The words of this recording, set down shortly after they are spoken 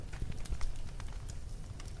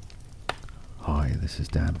Hi, this is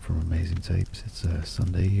Dan from Amazing Tapes. It's a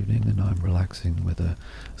Sunday evening and I'm relaxing with a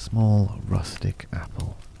small rustic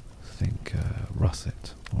apple. Think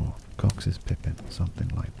russet or Cox's Pippin, something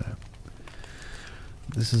like that.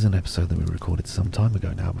 This is an episode that we recorded some time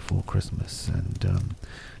ago now, before Christmas, and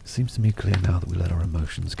it seems to me clear now that we let our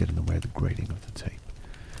emotions get in the way of the grading of the tape.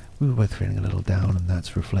 We were both feeling a little down, and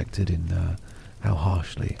that's reflected in how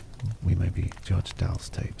harshly we maybe judged Dal's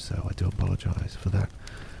tape, so I do apologise for that.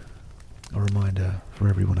 A reminder for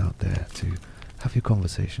everyone out there to have your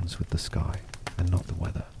conversations with the sky and not the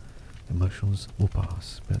weather. Emotions will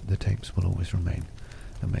pass, but the tapes will always remain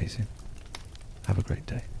amazing. Have a great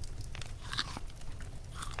day.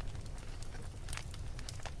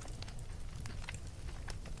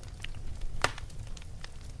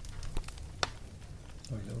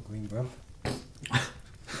 Oh, you little green bruv.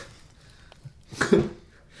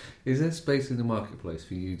 Is there space in the marketplace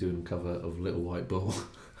for you doing a cover of Little White Bull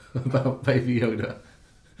about Baby Yoda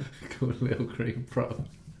called Little Green Bruv?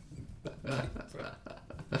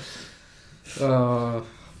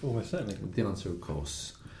 Almost certainly. The answer, of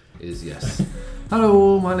course, is yes.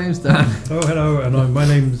 Hello, my name's Dan. Oh, hello, and my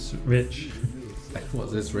name's Rich.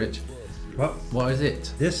 What's this, Rich? What is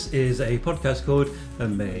it? This is a podcast called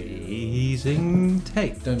Amazing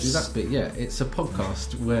Tapes. Don't do that bit yet. It's a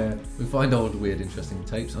podcast where we find old, weird, interesting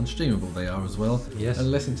tapes. Unstreamable they are as well. Yes. And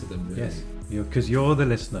listen to them. Really. Yes. Because you're the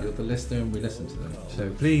listener. You're the listener and we listen to them. So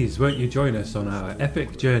please, won't you join us on our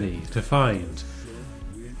epic journey to find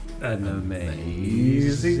an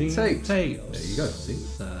amazing tape. Tapes. There you go. See?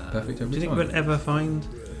 Perfect every Do you think time. we'll ever find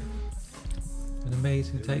an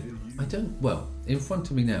amazing tape? I don't. Well, in front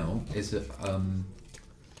of me now is a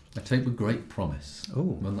tape with great promise. Oh.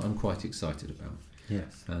 One that I'm quite excited about.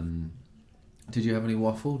 Yes. Did you have any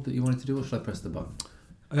waffle that you wanted to do, or should I press the button?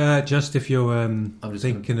 Just if you're just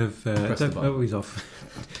thinking of... press the don't button. always off.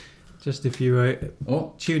 Just if you're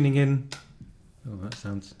tuning in... Oh, that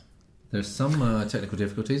sounds... There's some technical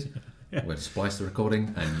difficulties. We're going to splice the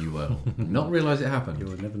recording, and you will not realise it happened.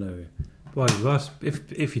 You'll never know. Well,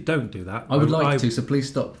 if you don't do that... I would like to, so please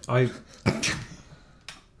stop.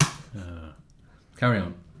 Carry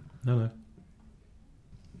on. No.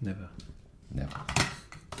 Never.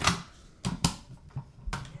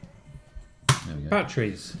 There we go.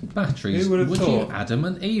 Batteries. Batteries. Who would have Would thought? you Adam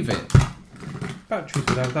and Eve it? Batteries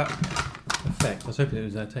would have that effect. I was hoping it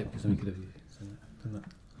was that tape because then we could have done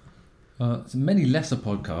that. So many lesser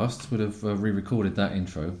podcasts would have re-recorded that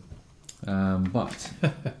intro, but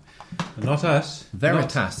Not us.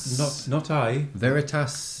 Veritas. Not I.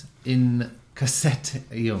 Veritas in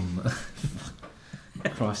cassettium.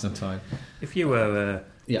 Christ on time. If you were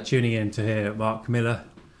tuning in to hear Mark Miller,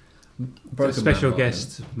 special Man,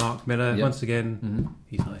 guest Mark Miller, Yep. once again, Mm-hmm.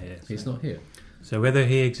 he's not here. He's not here. So whether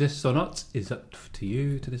he exists or not is up to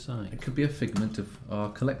you to decide. It could be a figment of our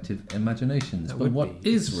collective imaginations. That but would what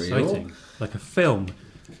be is real? exciting. Like a film.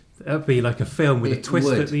 That would be like a film with a It twist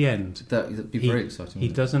would. at the end. That'd be very exciting. He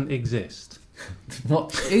wouldn't doesn't exist. it?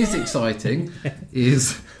 What is exciting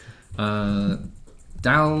is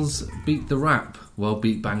Dal's Beat the Rap, well,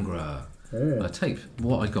 Beat Bangra, a tape.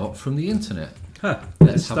 What I got from the internet. Huh.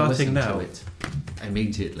 Let's It's have a listen starting now. to it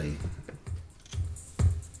immediately.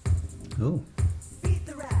 Oh. Beat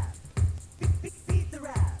the rap. Beat the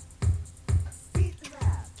rap. Beat the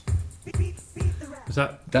rap. Beat the rap. Was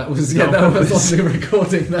that That was No, that was it's- on the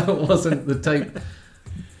recording. That wasn't the tape.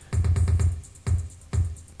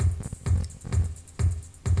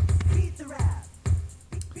 Beat the rap.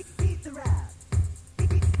 Beat the rap. Beat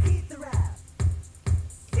the rap. Beat the rap.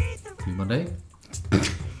 Blue Monday.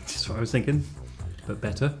 That's what I was thinking, but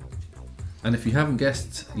better. And if you haven't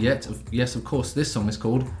guessed yet, yes, of course, this song is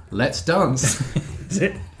called "Let's Dance." Is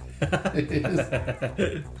it? It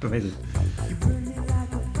is. Amazing.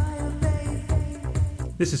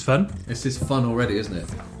 This is fun. This is fun already, isn't it?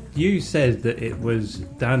 You said that it was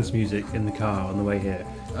dance music in the car on the way here.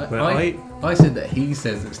 But I said that he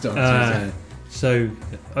says it's dance. So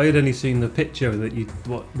I had only seen the picture that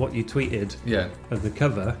what you tweeted Yeah. of the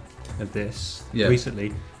cover of this Yeah.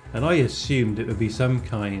 recently, and I assumed it would be some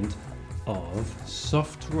kind of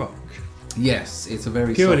soft rock. Yes, it's a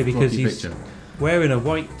very Purely soft, because rocky he's picture. wearing a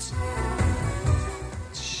white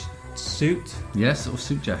suit Yes, or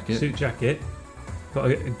suit jacket. got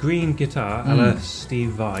a green guitar, a la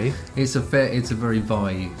Steve Vai. It's a very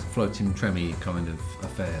Vi floating tremmy kind of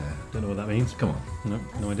affair. Don't know what that means. Come on.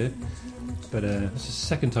 No idea. But it's the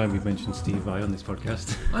second time we've mentioned Steve Vai on this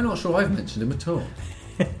podcast. I'm not sure I've mentioned him at all.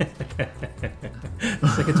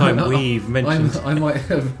 Second time we've mentioned. I might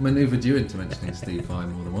have manoeuvred you into mentioning Steve Vai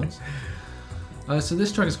more than once. So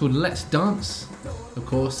this track is called "Let's Dance." Of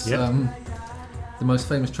course, Yep. the most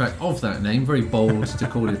famous track of that name. Very bold to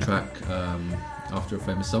call it a track after a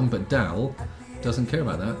famous song, but Dal doesn't care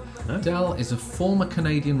about that. No? Dal is a former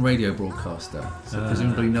Canadian radio broadcaster, so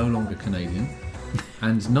presumably no longer Canadian,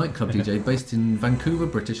 and nightclub DJ based in Vancouver,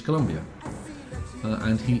 British Columbia.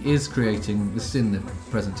 And he is creating, this is in the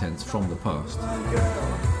present tense, from the past.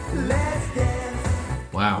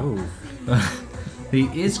 Wow. He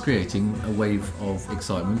is creating a wave of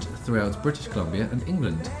excitement throughout British Columbia and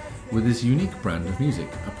England with his unique brand of music,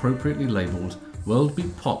 appropriately labelled World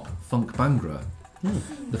Beat Pop Funk Bhangra.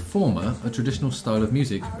 The former, a traditional style of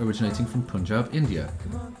music originating from Punjab, India.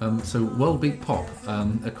 So World Beat Pop,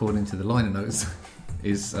 according to the liner notes,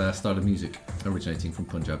 is a style of music originating from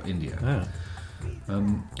Punjab, India. Ah.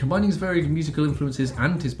 Combining his varied musical influences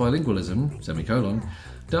and his bilingualism, semicolon,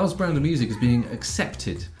 Dal's brand of music is being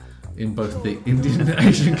accepted in both the Indian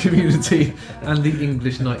Asian community and the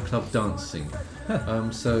English nightclub dance scene.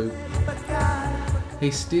 So he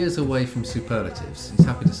steers away from superlatives. He's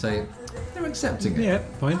happy to say they're accepting it. Yeah,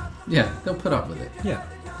 fine. Yeah, they'll put up with it. Yeah.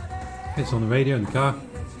 It's on the radio in the car.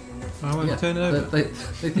 I won't Yeah, turn it over. They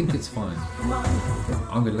think it's fine.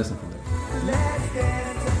 I'm going to listen from it.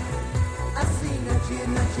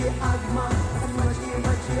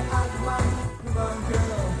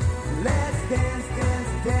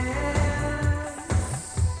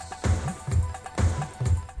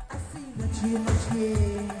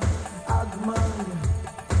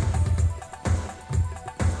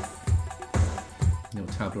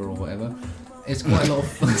 Little tableau or whatever. It's quite a lot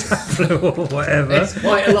of fun. Or whatever. It's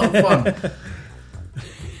quite a lot of fun.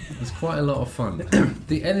 It's quite a lot of fun.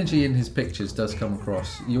 The energy in his pictures does come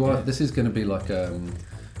across. This is going to be like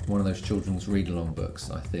one of those children's read-along books,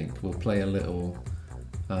 I think. We'll play a little...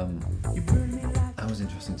 that was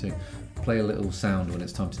interesting too. Play a little sound when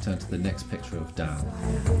it's time to turn to the next picture of Dal.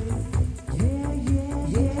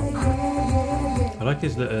 I like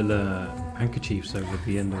his little handkerchiefs over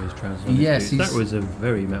the end of his trousers. Yes, that was a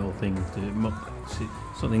very metal thing to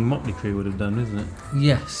something Motley Crue would have done, isn't it?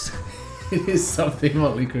 Yes, it is something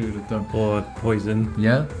Motley Crue would have done. Or Poison,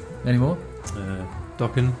 Yeah? Any more?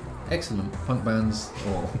 Dokken. Excellent. Punk bands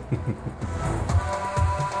or...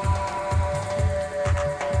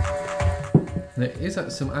 There is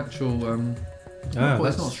some actual...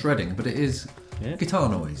 it's not shredding, but it is Yeah. guitar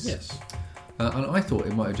noise. Yes. And I thought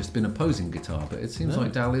it might have just been opposing guitar, but it seems No.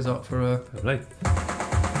 like Dal is up for Lovely.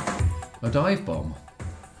 a dive bomb.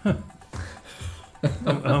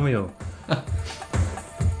 Aren't we all?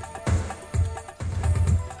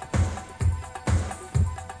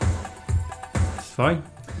 It's fine,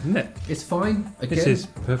 isn't it? It's fine. Again, This is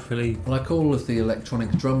perfectly... like all of the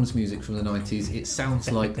electronic drums music from the 90s, it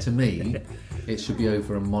sounds like to me it should be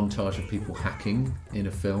over a montage of people hacking in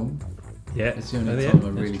a film. Yeah. It's the only Oh, yeah, time I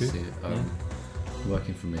that's really true. see it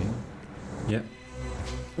working for me. Yeah.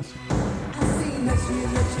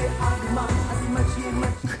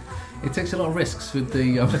 It takes a lot of risks with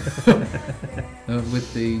the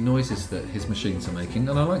with the noises that his machines are making,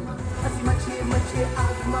 and I like that.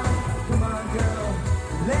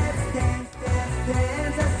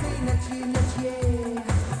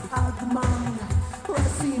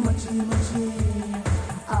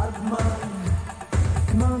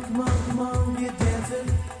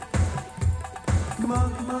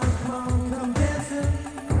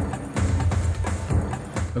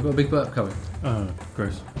 I've got a big burp coming. Oh,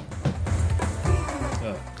 gross.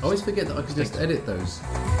 Oh, I always forget that I could just edit those.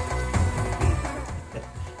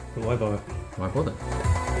 but why bother? Why bother?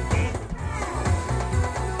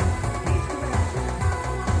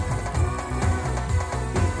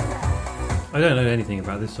 I don't know anything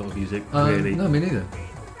about this sort of music, really. No, me neither.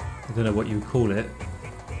 I don't know what you would call it.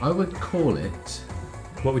 I would call it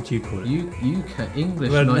What would you call it? UK English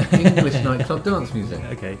Well, English nightclub dance music.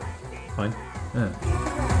 Okay, fine. Yeah.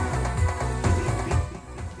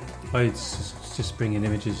 I just bringing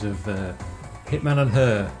images of Hitman and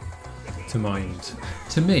Her to mind.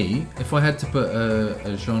 To me, if I had to put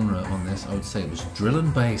a genre on this, I would say it was drill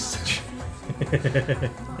and bass.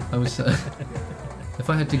 I was, if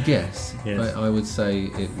I had to guess, Yes. I would say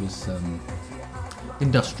it was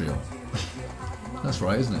industrial. That's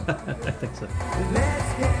right, isn't it? I think so.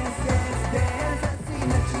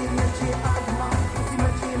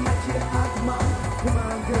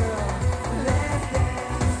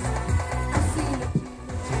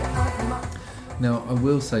 Now, I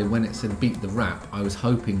will say, when it said beat the rap, I was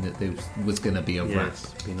hoping that there was going to be a rap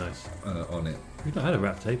Yes, it'd be nice. on it. We've not had a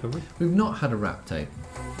rap tape, have we? We've not had a rap tape.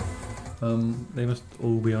 They must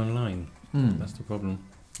all be online. Hmm. That's the problem.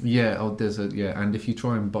 Yeah, and if you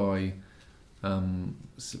try and buy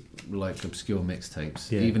like obscure mixtapes,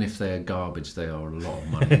 Yeah. even if they're garbage, they are a lot of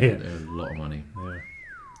money. Yeah. They're a lot of money. Yeah.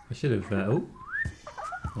 I should have.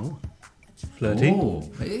 Flirty. Oh,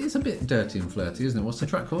 it is a bit dirty and flirty, isn't it? What's the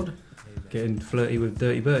track called? Getting flirty with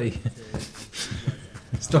Dirty Bertie.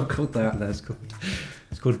 It's not called that. That's called.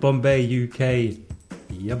 It's called Bombay, UK,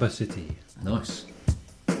 Yabba City. Nice.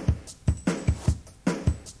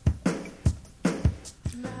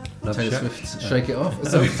 Love Taylor Shack. Swift's Shake It Off.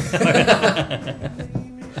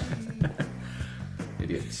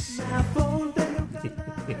 Idiots. My phone,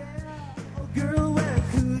 oh, girl, where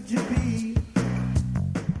could you be?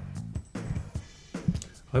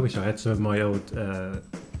 I wish I had some of my old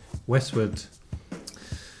Westwood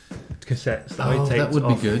cassettes that I Oh, taped that would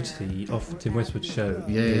be off good. off Tim Westwood show.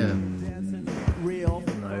 Yeah, yeah. in Real.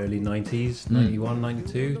 the early 90s, 91,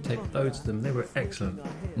 92. Taped loads of them. They were excellent.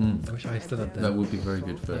 Mm. I wish I still had them. That would be very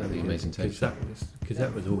good for the amazing Because tape.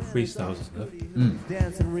 that was all freestyles and stuff. Mm.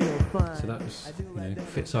 Dancing real fine. So that was,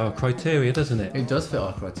 fits our criteria, doesn't it? It does fit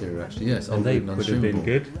our criteria, actually. Yes, And old, they weird, and would have been unshameable.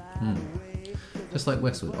 good. Mm. Just like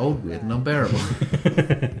Westwood, old, weird, and unbearable.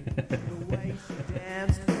 The way she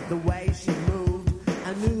danced, the way she moved,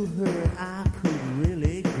 I knew her and I could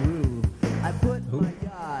really groove. I put my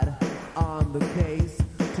yard on the case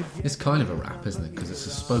to get It's kind of a rap, isn't it? Because it's a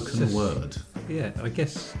spoken Just- word. Yeah, I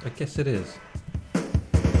guess it is.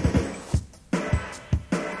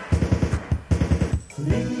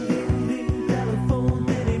 telephone,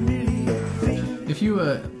 If you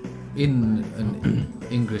were in an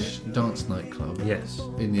English dance nightclub Yes.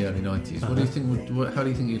 in the early 90s, what do you think? How do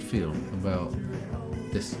you think you'd feel about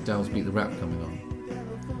this Dow's Beat the Rap coming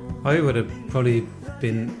on? I would have probably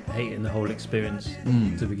been hating the whole experience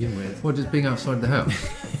Mm. to begin with. What, just being outside the house?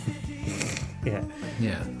 Yeah,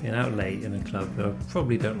 Yeah, being out late in a club, I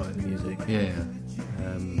probably don't like the music. yeah.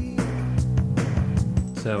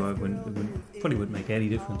 So I probably wouldn't make any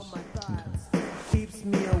difference. keeps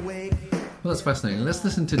me awake. Well, that's fascinating. Let's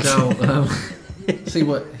listen to Dow.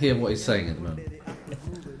 Hear what he's saying at the moment.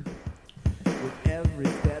 With every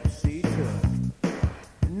step she took.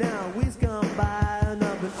 Now we's gone by and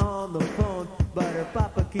I've been on the phone, but her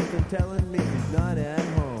papa keeps on telling me she's not at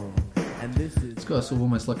home. And this is It's got sort of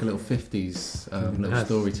almost like a little 50s little Has-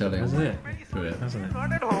 storytelling hasn't it? through it. Hasn't it?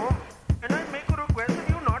 Not at home, and I make a request and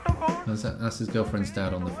you not at home. That's his girlfriend's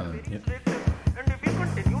dad on the phone. Yep. And if you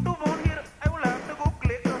continue to phone here, I will have to go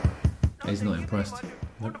click. He's not impressed.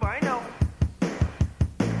 Goodbye now.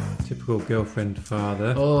 Typical girlfriend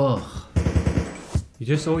father. Oh, You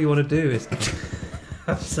just all you want to do is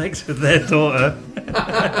have sex with their daughter.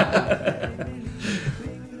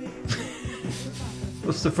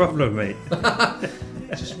 What's the problem, mate?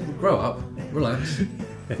 just grow up, relax.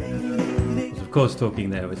 I was of course talking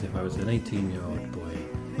there as if I was an 18-year-old boy.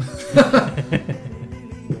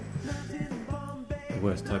 The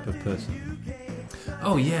worst type of person.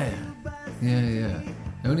 Oh yeah, yeah.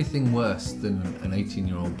 The only thing worse than an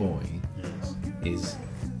 18-year-old boy Yes. is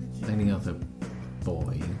any other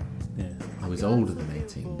boy Yeah. who is older than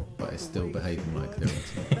 18 but is still behaving like they're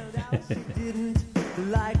 18. didn't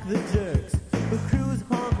like the jerks who cruise,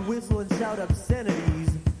 honk, whistle, and shout obscenities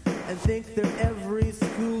and think they're every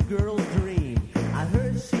schoolgirl's dream. I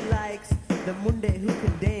heard she likes the Monday who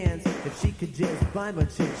can dance. If she could just buy my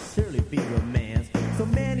chick, surely be romance. So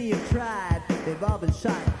many have tried, they've all been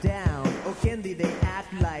shot down. Oh, Kendi, they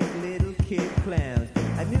act like little kid clowns.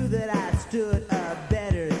 I knew that I stood a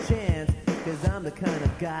better chance, cause I'm the kind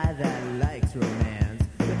of guy that likes romance.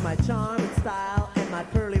 With my charm and style and my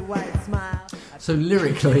pearly white smile. So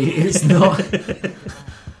lyrically, it's not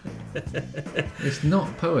it's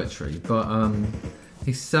not poetry, but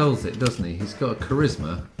he sells it, doesn't he? He's got a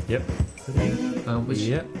charisma, Yep. which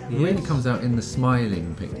Yep, he really is. comes out in the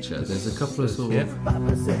smiling picture. There's a couple of sort Yep. of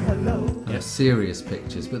Papa said hello. serious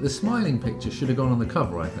pictures, but the smiling picture should have gone on the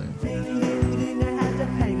cover, I think. Ring, ring, ring, I had to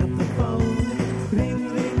hang up the phone.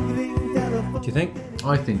 Ring, ring, ring, telephone. Do you think?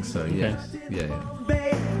 I think so, yes. Yeah.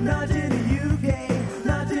 Babe, not in the UK,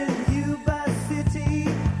 not in the Yuba City.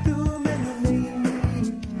 Too many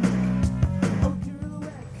names. Oh, girl,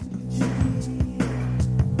 where could you be?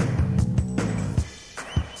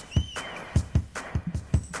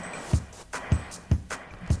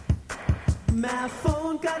 My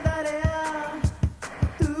phone got that air.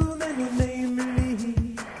 Too many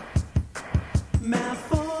names. My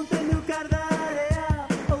phone got that air.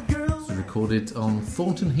 Oh, girl. It was recorded on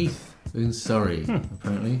Thornton Heath in Surrey,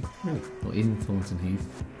 apparently. Or in Thornton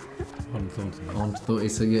Heath. On Thornton.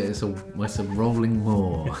 It's a rolling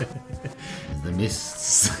moor. The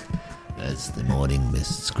mists, as the morning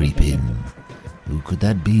mists creep in. Who could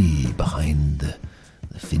that be behind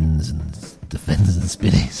the fens and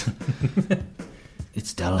spinnies?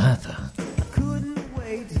 It's Dalhatha. Couldn't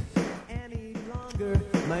wait any longer.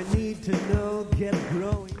 My need to know kept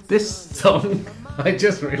growing. This song, I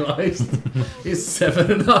just realised, is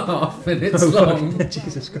 7.5 minutes long.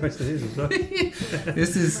 Jesus Christ, it is as well.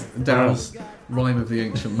 This is Daryl's Rhyme of the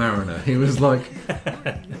Ancient Mariner. He was like,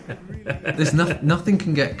 "There's nothing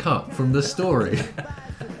can get cut from the story.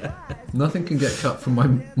 Nothing can get cut from my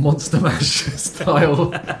Monster Mash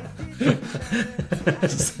style."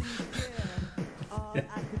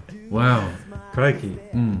 Wow. Crikey.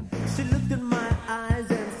 She looked in my eyes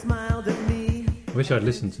and smiled at me. I wish I'd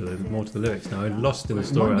listened to more to the lyrics now. I'm lost in the Might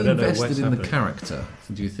story. I be don't know invested what's in happening. the character,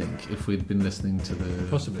 do you think, if we'd been listening to the...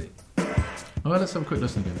 Possibly. Oh, let's have a quick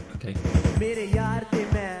listen again. Okay. Met a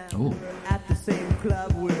yachty man Ooh. at the same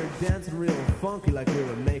club. We were dancing real funky like we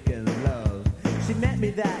were making love. She met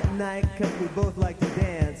me that night cause we both like to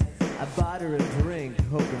dance. I bought her a drink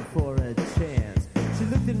hoping for a chance. She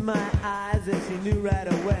looked in my eyes and she knew right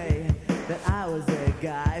away that I was a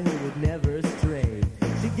guy who would never stray.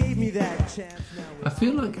 She gave me that chance. Now I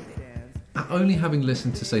feel like, only having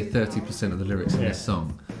listened to, say, 30% of the lyrics in Yeah. this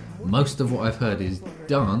song, most of what I've heard is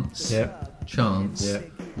dance, Yep. chance, Yep.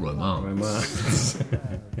 romance. Romance.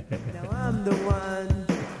 Now I'm the one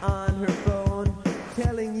on her phone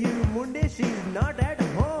telling you Monday she's not at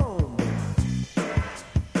home.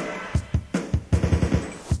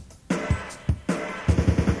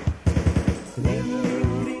 Ring,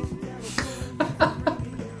 ring, ring.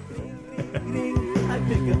 Ring, I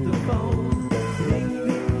pick up the phone. Ring,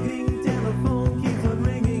 ring, ring. Telephone keeps on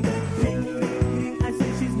ringing. Ring, ring, ring. I say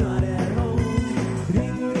she's not at home.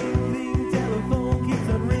 Ring, ring, ring. Telephone keeps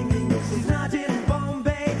on ringing. She's not in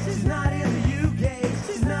Bombay. She's not in the UK.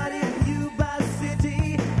 She's not in Yuba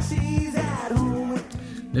City. She's at home.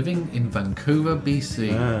 Living in Vancouver,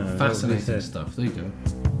 BC. Ah, that was Fascinating what he said. stuff. There you go.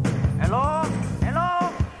 Hello? Hello?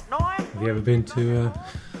 No, I'm Have you ever been to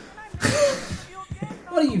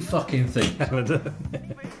What do you fucking think? Canada?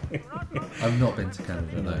 I've not been to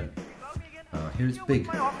Canada, no. I hear it's big.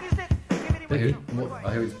 my office there. Give me the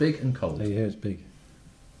I hear it's big and cold. Oh, yeah, it's big.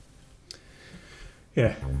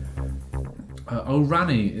 Yeah.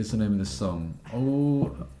 Orani is the name of the song.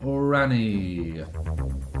 Orani.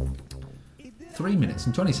 3 minutes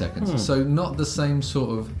and 20 seconds. So not the same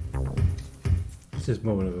sort of... This is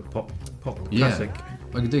more of a pop Yeah. classic.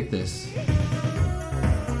 I can dig this.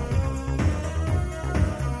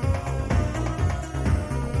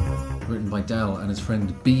 Written by Dal and his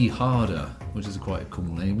friend B. Harder, which is quite a cool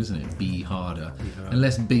name, isn't it? B. Harder.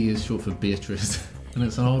 Unless B is short for Beatrice, and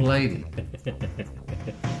it's an old lady.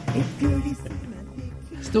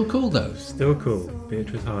 Still cool though. Still cool.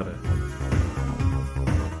 Beatrice Harder.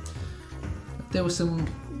 There were some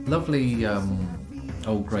lovely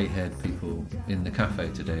old grey-haired people in the cafe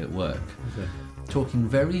today at work, talking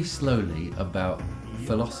very slowly about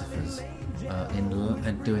philosophers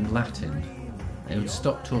and doing Latin. They would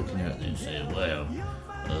stop talking and say, "Well,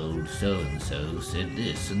 old so-and-so said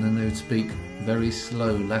this," and then they would speak very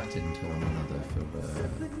slow Latin to one another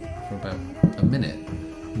for about a minute.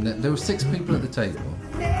 And there were 6 people at the table,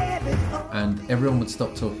 and everyone would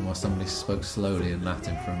stop talking while somebody spoke slowly in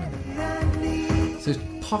Latin for a minute. So it's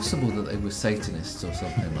possible that they were Satanists or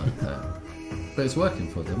something like that. But it's working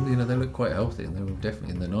for them. You know, they look quite healthy, and they were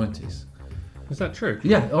definitely in their 90s. Is that true?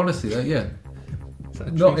 Yeah, honestly, yeah. Is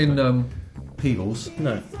that Not true? in Peebles,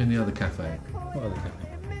 No. in the other cafe. What other cafe?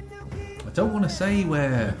 I don't want to say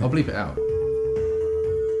where. I'll bleep it out.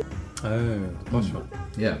 Oh, the posh one.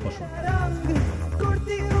 Yeah, posh one.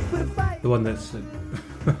 The one that's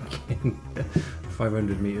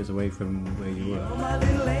 500 metres away from where you work.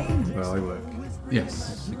 Where I work.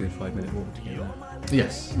 Yes. It's a good 5-minute walk to get there.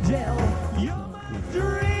 Yes.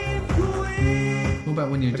 What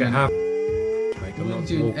about when you're Okay, doing... half. Like, I'm when not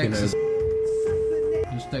you're doing walking exercise?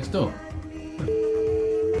 over. Just next door.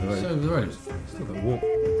 the road. So over the road. Still got to walk.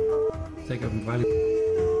 Take up value.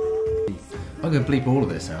 I'm going to bleep all of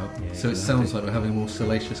this out, Yeah, so it you sounds have like we're having a more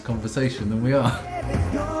salacious conversation than we are.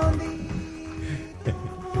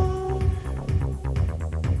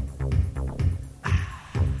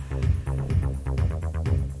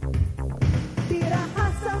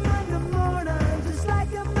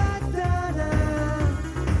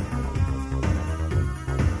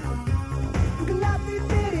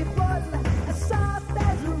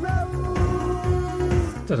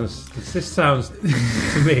 This sounds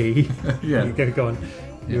to me. Yeah. You're going to go on.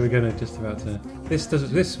 You were going to just about to.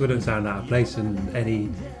 This wouldn't sound out of place in any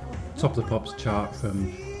Top of the Pops chart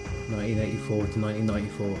from 1984 to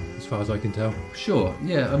 1994, as far as I can tell. Sure,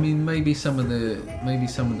 yeah. I mean, maybe some of the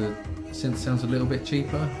synth sounds a little bit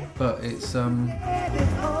cheaper, but it's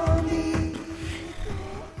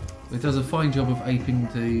it does a fine job of aping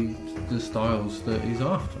the styles that he's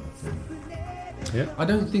after. I think. Yeah. I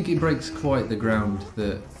don't think it breaks quite the ground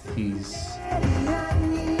that he's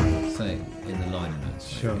saying in the liner notes.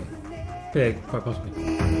 Sure. Yeah, quite possibly.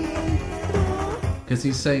 Because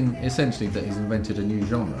he's saying essentially that he's invented a new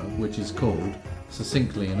genre, which is called,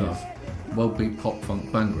 succinctly enough, world beat pop funk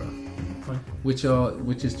bhangra, Fine. which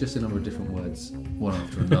is just a number of different words, one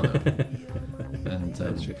after another. And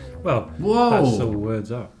That's true. Well, whoa, that's all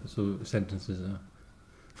words are. That's all sentences are.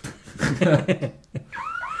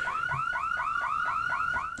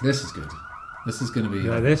 this is good. This is going to be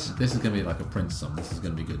You like this? This is going to be like a Prince song. This is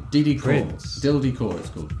going to be good. DD Core, Prince. Dildy Core, it's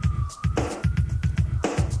called.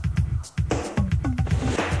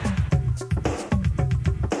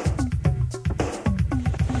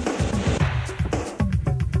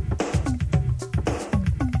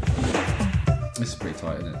 This is pretty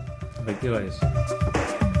tight, isn't it? I think you like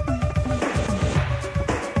this.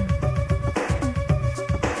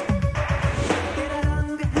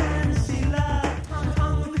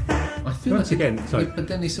 I feel Once like again, sorry. but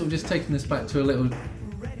then he's sort of just taking this back to a little,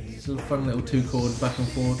 sort of fun little 2-chord back and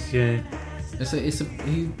forth. Yeah.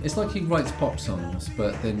 It's like he writes pop songs,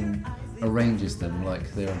 but then arranges them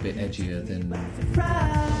like they're a bit edgier than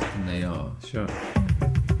they are. Sure.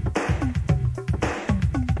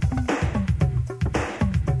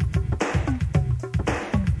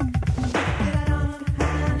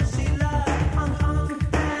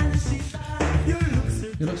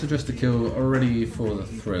 He looks addressed to kill, ready for the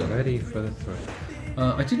thrill. Ready for the thrill.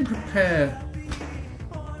 I didn't prepare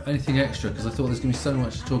anything extra because I thought there's going to be so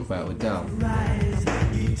much to talk about with Dal.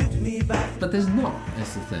 But there's not,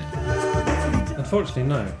 that's the thing. Unfortunately,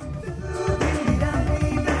 no.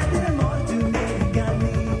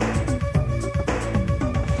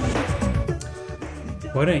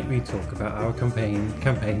 Why don't we talk about our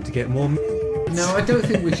campaign to get more? No, I don't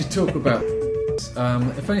think we should talk about.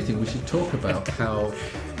 If anything, we should talk about how.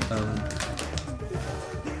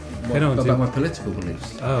 Get on about to- my political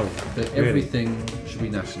beliefs. Oh, That really? everything should be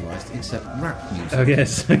nationalised except rap music. Oh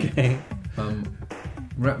yes. Okay.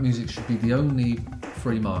 Rap music should be the only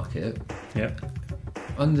free market. Yep.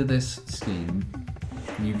 Under this scheme,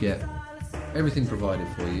 you get everything provided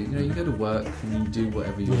for you. You know, you go to work and you do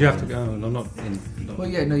whatever you Would want. you have to go? Oh, no, not in. Well,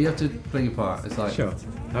 yeah, no, you have to play your part. It's like Sure.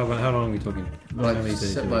 How long are we talking? like, how many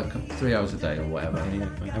days? a week? like 3 hours a day or whatever. Yeah,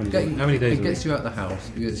 fine. How many Get days? you- How many days? It a gets week? you out of the house.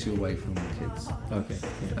 It gets you away from the kids. Okay.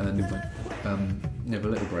 Yeah, And good point. you have a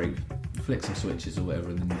little break, flick some switches or whatever,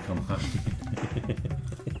 and then you come home.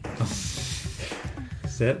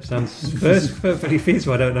 Yep, sounds perfectly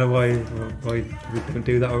feasible. I don't know why we couldn't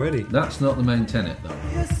do that already. That's not the main tenet, though.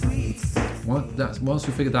 Once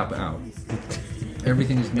we figured that bit out,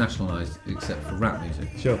 everything is nationalised except for rap music.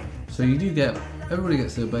 Sure. So you do get, everybody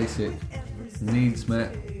gets their basic needs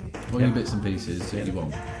met, all Yeah. your bits and pieces that you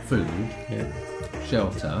want. Food, Yeah.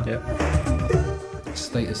 shelter, Yep.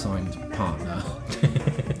 state-assigned partner,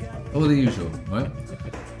 all the usual, right?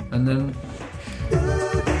 And then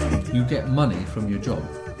you get money from your job,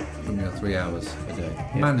 from your 3 hours a day.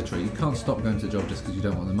 Yeah. Mandatory. You can't stop going to the job just because you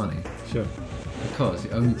don't want the money, Sure. because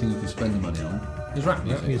the only thing you can spend the money on is rap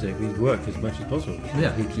music. Rap music. We work as much as possible.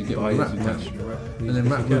 Yeah, We you get buy rap as you much can. rap And music then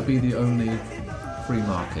as rap we would can. be the only free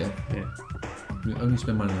market. Yeah. You only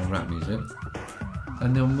spend money on rap music.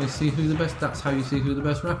 And then we see who the best. That's how you see who the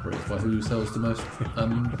best rapper is, by who sells the most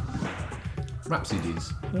rap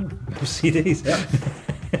CDs. Oh, CDs.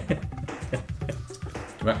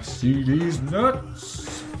 Rap CDs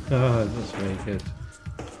nuts. Oh, that's very good.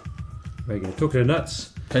 Very good. Talking of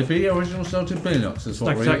nuts, KP original salted peanuts is what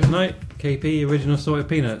snack we're attack eating. tonight. KP original salted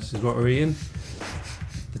peanuts is what we're eating.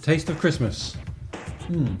 The taste of Christmas.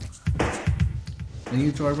 Are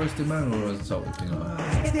you dry roasted man or a salted peanut?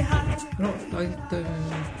 Not, I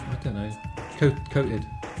don't know. Coated.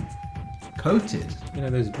 Coated. You know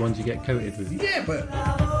those ones you get coated with. Yeah, but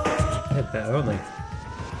They're better, aren't they? You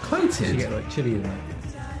coated. get like chili in there.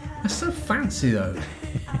 That's so fancy though.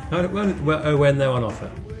 When they're on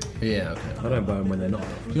offer. Yeah, okay. I don't buy them when they're not on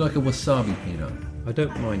offer. Do you like a wasabi peanut? I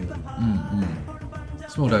don't mind them.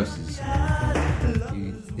 Small doses.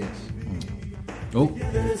 Yes. Oh.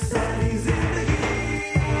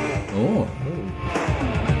 Oh.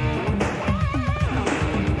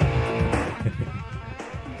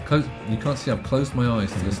 You can't see I've closed my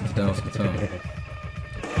eyes to listen to Dal's guitar.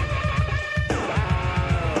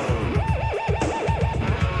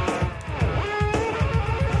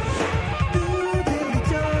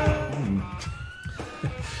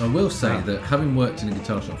 I will say that having worked in a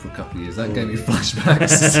guitar shop for a couple of years, that gave me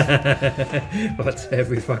flashbacks. But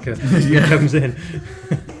every fucker Yeah. who comes in.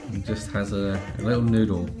 He just has a little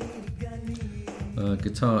noodle.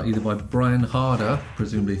 Guitar either by Brian Harder,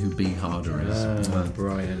 presumably who B Harder is,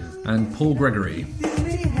 Brian. and Paul Gregory.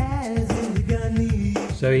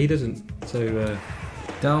 So he doesn't. So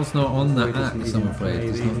Dal's not on that he doesn't act, I'm even afraid. play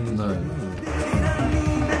It's the not, evenings. no.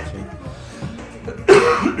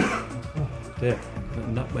 Dear, that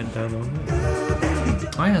nut went down the wrong way.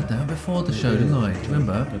 I had that before the show, didn't I? Do you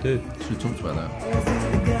remember? I did. Should have talked about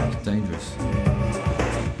that. It's dangerous.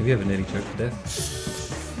 Have you ever nearly choked to death?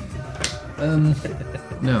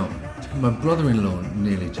 Now, my brother-in-law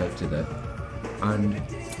nearly choked to death, and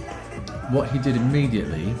what he did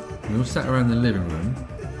immediately, we all sat around the living room,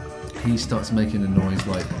 he starts making a noise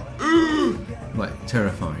like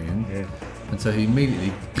terrifying, Yeah. and so he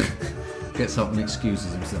immediately gets up and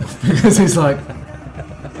excuses himself because he's like,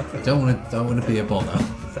 I don't want to be a bother.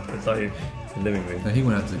 It's like the living room So he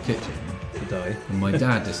went out to the kitchen, to die. and my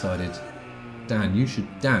dad decided, Dan,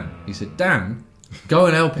 he said, Dan, go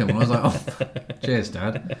and help him. And I was like, oh, cheers,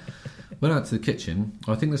 Dad. Went out to the kitchen.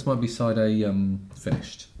 I think this might be side A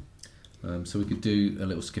finished. So we could do a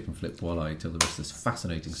little skip and flip while I tell the rest of this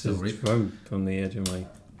fascinating story. From the edge of my...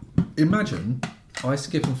 Imagine I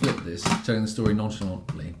skip and flip this, telling the story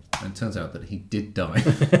nonchalantly, and it turns out that he did die.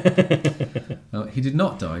 He did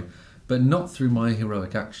not die, but not through my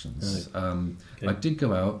heroic actions. Okay. I did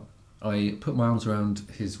go out, I put my arms around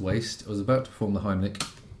his waist, I was about to perform the Heimlich,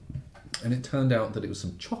 and it turned out that it was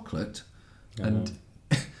some chocolate, and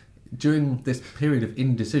during this period of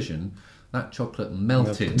indecision, that chocolate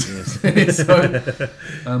melted. So,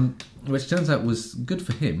 which turns out was good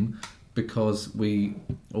for him, because we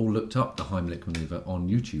all looked up the Heimlich manoeuvre on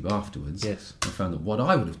YouTube afterwards. Yes. And found that what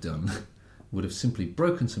I would have done would have simply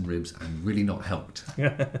broken some ribs and really not helped.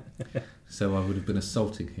 So I would have been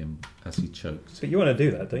assaulting him as he choked. But you want to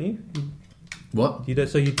do that, don't you? What? You don't.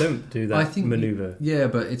 So you don't do that I think manoeuvre. Yeah,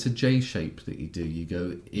 but it's a J shape that you do. You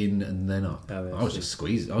go in and then up. Oh, yeah, I was so- just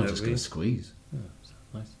squeezing. I was Oh, just really? going to squeeze.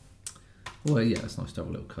 Oh, nice. Well, yeah, it's nice to have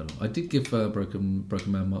a little cuddle. I did give Broken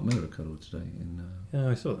Man Mark Miller a cuddle today. Yeah,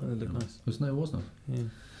 I saw that. It looked nice. No, it was nice.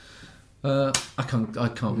 Yeah. I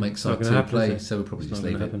can't make It's not side gonna two happen, play, is it? so we'll probably It's just not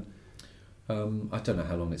leave gonna it. happen. I don't know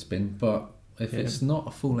how long it's been, but if Yeah. it's not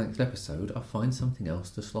a full length episode, I'll find something else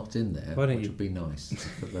to slot in there, Why don't which you- would be nice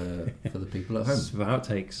for the people at home. Some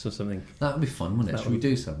outtakes or something. That would be fun, wouldn't it? That Should we would-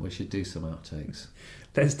 do some? We should do some outtakes.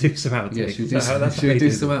 Let's do some outtakes. Yeah, should we do That's how- some, that's should how we they do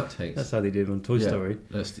did some it. outtakes? That's how they did it on Toy Yeah. Story.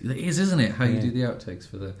 It is, isn't it? How you Yeah. do the outtakes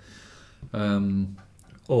for the.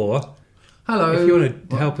 Or Hello. if you want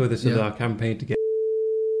to help with us with Yeah. our campaign to get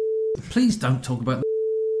Please don't talk about.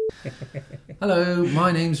 Hello,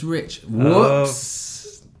 my name's Rich. Oh.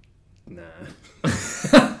 Whoops. nah.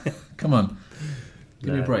 Come on, give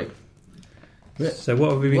me a No. break. So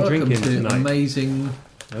what have we been Welcome drinking to tonight? amazing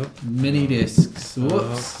Oh. mini discs.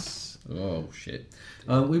 Whoops. Oh shit.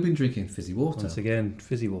 We've been drinking fizzy water. Once again,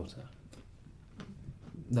 fizzy water.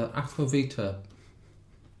 The Aquavita.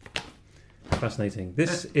 Fascinating.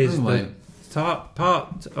 This is Anyway. the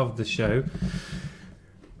part of the show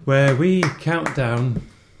where we count down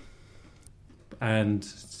and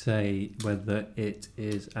say whether it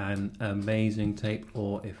is an amazing tape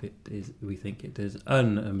or if it is, we think it is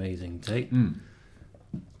an amazing tape.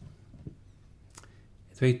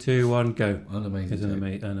 3, 2, 1, go. An amazing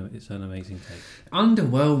tape. It's an amazing tape.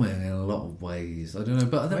 Underwhelming in a lot of ways. I don't know,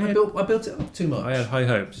 but I think I built it up too much. I had high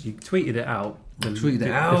hopes. You tweeted it out. tweeted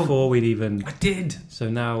it out. Before we'd even... I did. So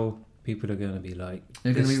now people are going to be like...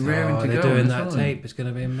 They're going to be raring to they're go. doing that's that fine. tape. It's going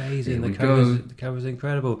to be amazing. Here we The cover's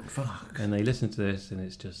incredible. Fuck. And they listen to this and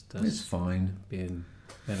it's just us It's fine. being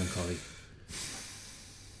melancholy.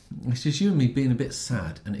 It's just you and me being a bit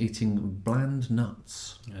sad and eating bland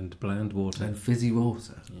nuts And bland water. and fizzy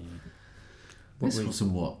water. What This we-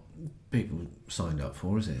 wasn't what people signed up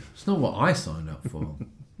for, is it? It's not what I signed up for,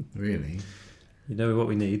 really. You know what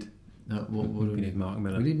we need? What do We need Mark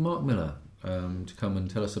Miller. We need Mark Miller to come and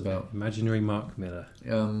tell us about. Imaginary Mark Miller.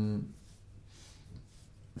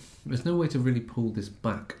 There's no way to really pull this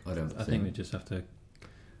back. I don't. I think we just have to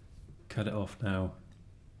cut it off now.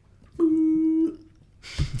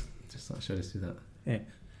 Just should I just do that? Yeah.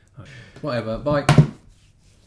 Whatever. Bye.